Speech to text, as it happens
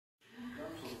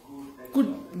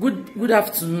Good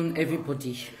afternoon,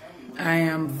 everybody. I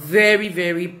am very,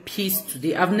 very pissed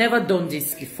today. I've never done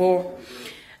this before.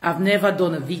 I've never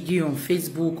done a video on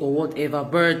Facebook or whatever,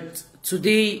 but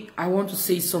today I want to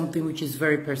say something which is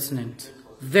very pertinent.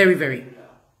 Very, very.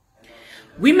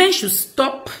 Women should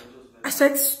stop. I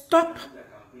said stop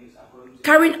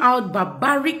carrying out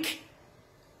barbaric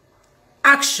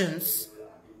actions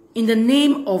in the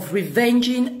name of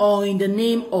revenging or in the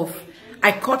name of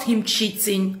I caught him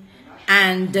cheating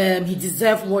and he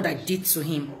deserved what I did to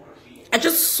him. I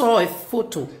just saw a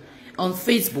photo on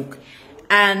Facebook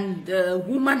and the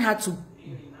woman had to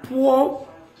pour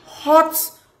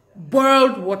hot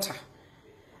boiled water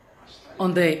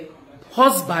on the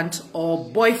husband or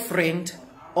boyfriend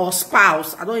or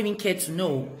spouse. I don't even care to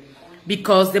know,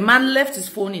 because the man left his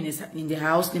phone in the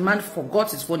house. The man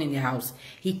forgot his phone in the house.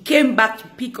 He came back to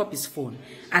pick up his phone,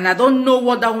 and I don't know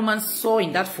what that woman saw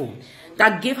in that phone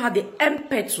that gave her the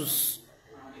impetus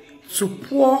to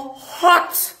pour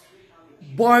hot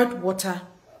boiled water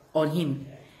on him,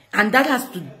 and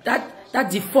that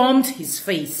deformed his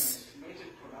face.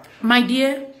 My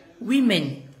dear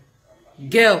women,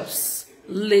 girls,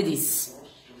 ladies,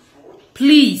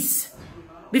 please,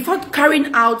 before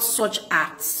carrying out such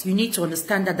acts, you need to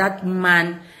understand that that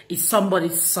man is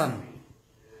somebody's son.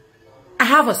 I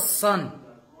have a son,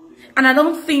 and I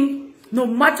don't think no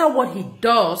matter what he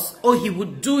does or he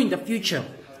would do in the future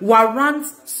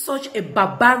warrants such a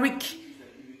barbaric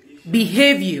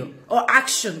behavior or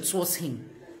action towards him.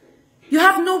 You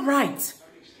have no right.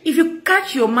 If you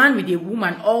catch your man with a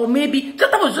woman, or maybe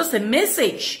that was just a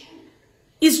message.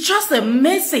 It's just a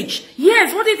message.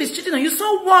 Yes, what if he's cheating on you?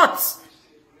 So what?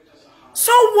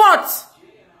 So what?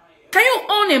 Can you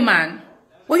own a man?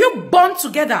 Were you born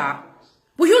together?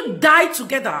 Will you die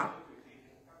together?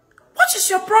 What is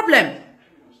your problem?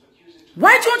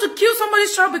 Why do you want to kill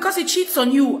somebody's child because he cheats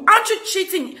on you? Aren't you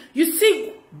cheating? You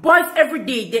see boys every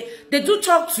day. They do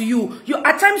talk to you.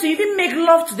 At times you even make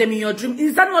love to them in your dream.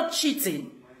 Is that not cheating?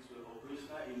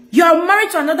 You are married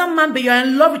to another man, but you are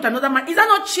in love with another man. Is that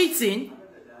not cheating?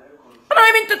 I'm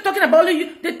not even talking about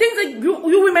the things that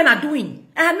you women are doing.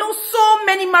 I know so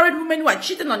many married women who are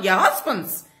cheating on their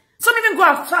husbands. Some even go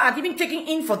outside, even taking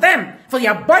in for them, for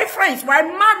their boyfriends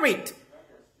while married.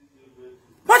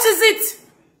 What is it?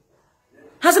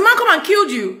 Has a man come and killed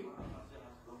you?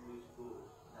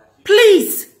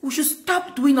 Please, we should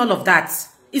stop doing all of that.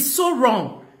 It's so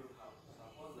wrong.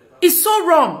 It's so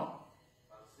wrong.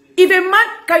 If a man,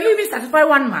 can you even satisfy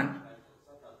one man?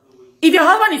 If your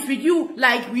husband is with you,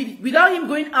 like without him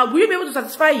going out, will you be able to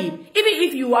satisfy him? Even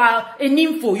if you are a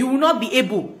nympho, you will not be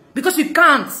able, because you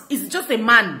can't. It's just a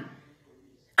man.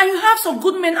 And you have some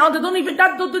good men out there don't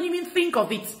even think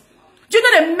of it. Do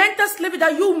you know the mental slavery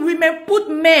that you women put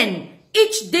men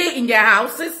each day in their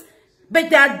houses, but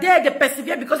they are there, they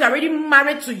persevere because they're already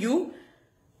married to you?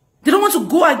 They don't want to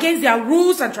go against their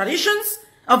rules and traditions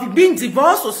of being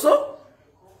divorced or so.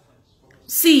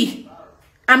 See,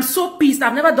 I'm so pissed.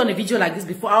 I've never done a video like this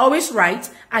before. I always write,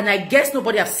 and I guess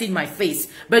nobody has seen my face.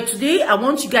 But today, I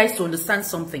want you guys to understand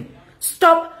something.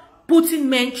 Stop putting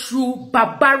men through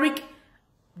barbaric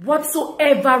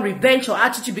whatsoever revenge or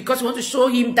attitude because you want to show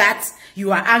him that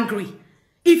you are angry.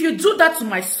 If you do that to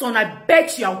my son, I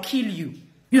bet you I'll kill you.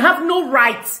 You have no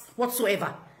rights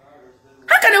whatsoever.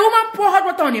 How can a woman pour hot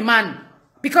water on a man?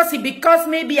 Because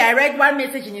maybe I read one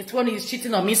message in his phone and he's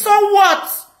cheating on me. So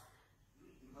what?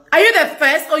 Are you the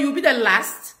first or you'll be the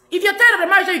last? If you're tired of the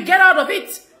marriage, then you get out of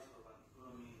it.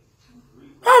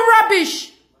 Oh,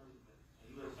 rubbish.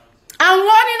 I'm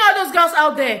warning all those girls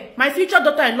out there. My future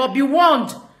daughter-in-law, be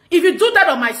warned. If you do that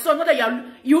on my son, not that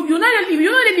you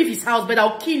not leave his house, but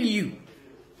I'll kill you.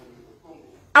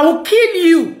 I will kill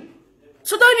you.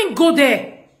 So don't even go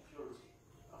there.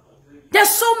 There's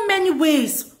so many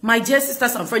ways, my dear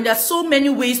sisters and friends, there's so many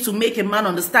ways to make a man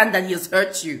understand that he has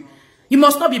hurt you. You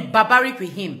must not be barbaric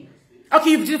with him.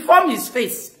 Okay, you've deformed his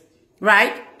face,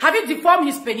 right? Have you deformed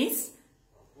his penis?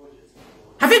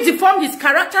 Have you deformed his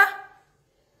character?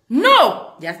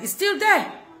 No, yes, it's still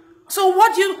there. So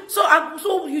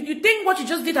you think what you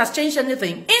just did has changed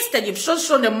anything? Instead, you've just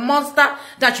shown the monster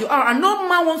that you are, and no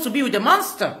man wants to be with the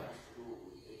monster.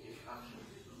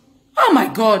 Oh my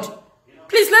God!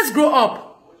 Please, let's grow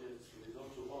up.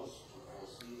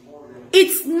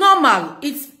 It's normal.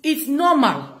 It's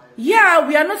normal. Yeah,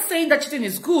 we are not saying that cheating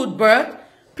is good, but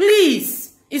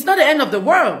please, it's not the end of the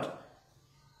world.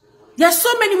 There are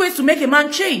so many ways to make a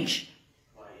man change.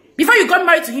 Before you got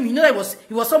married to him, you know that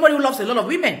he was somebody who loves a lot of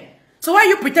women. So why are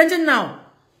you pretending now?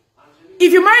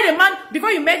 If you married a man, before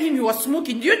you met him, he was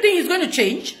smoking. Do you think he's going to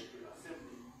change?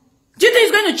 Do you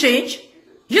think he's going to change?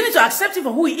 You need to accept him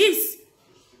for who he is.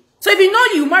 So if you know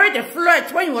you married a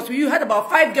flirt when you was with you had about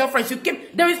 5 girlfriends, you came.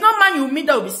 There is no man you meet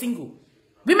that will be single.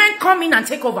 Women come in and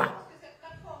take over.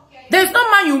 There is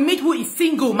no man you meet who is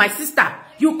single, my sister.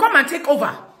 You come and take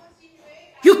over.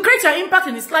 You create your impact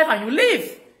in his life and you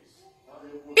leave.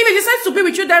 If he decides to be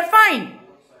with you, then fine.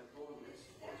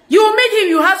 You will meet him,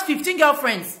 you have 15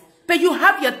 girlfriends. But you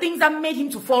have your things that made him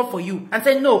to fall for you. And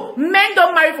say, no, men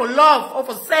don't marry for love or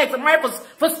for sex. They marry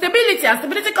for stability. And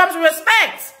stability comes with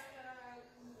respect.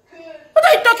 What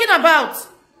are you talking about?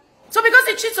 So because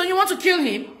he cheats on you, want to kill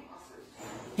him?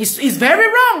 It's very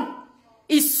wrong.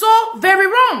 It's so very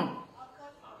wrong.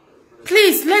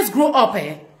 Please, let's grow up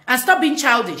and stop being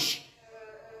childish.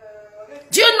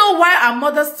 Do you know why our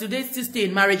mothers today still stay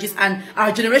in marriages and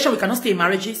our generation, we cannot stay in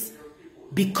marriages?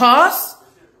 Because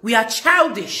we are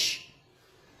childish.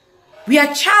 We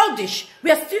are childish.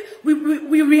 We are still,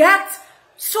 we react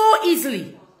so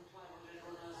easily.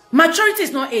 Maturity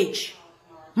is not age.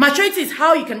 Maturity is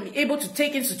how you can be able to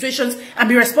take in situations and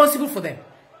be responsible for them.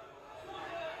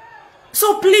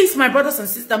 So please, my brothers and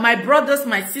sisters, my brothers,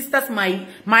 my sisters, my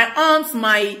aunts,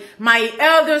 my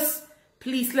elders,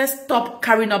 please, let's stop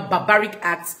carrying out barbaric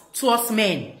acts towards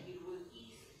men.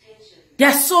 There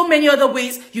are so many other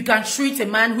ways you can treat a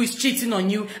man who is cheating on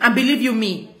you, and believe you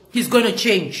me, he's going to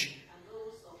change.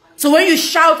 So when you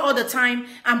shout all the time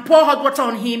and pour hot water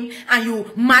on him and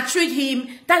you maltreat him,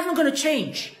 that's not going to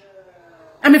change.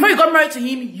 And before you got married to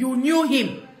him, you knew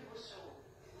him.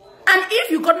 And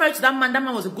if you got married to that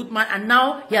man was a good man, and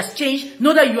now he has changed,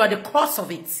 know that you are the cause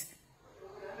of it.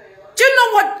 Do you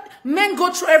know what men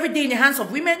go through every day in the hands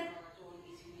of women?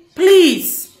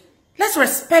 Please, let's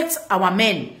respect our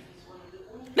men.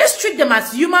 Let's treat them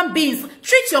as human beings.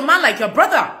 Treat your man like your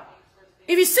brother.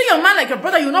 If you see your man like your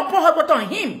brother, you will not pour hot water on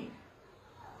him.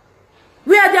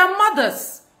 We are their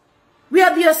mothers. We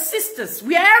are their sisters.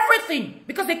 We are everything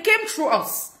because they came through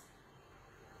us.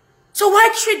 So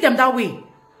why treat them that way?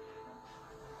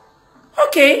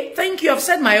 Okay, thank you. I've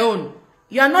said my own.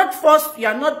 You are not forced, you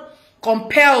are not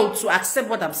compelled to accept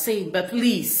what I'm saying, but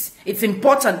please, it's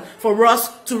important for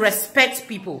us to respect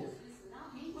people.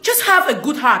 Just have a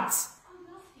good heart.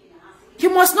 You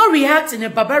must not react in a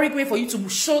barbaric way for you to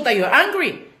show that you're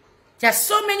angry. There are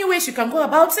so many ways you can go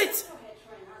about it.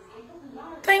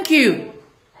 Thank you.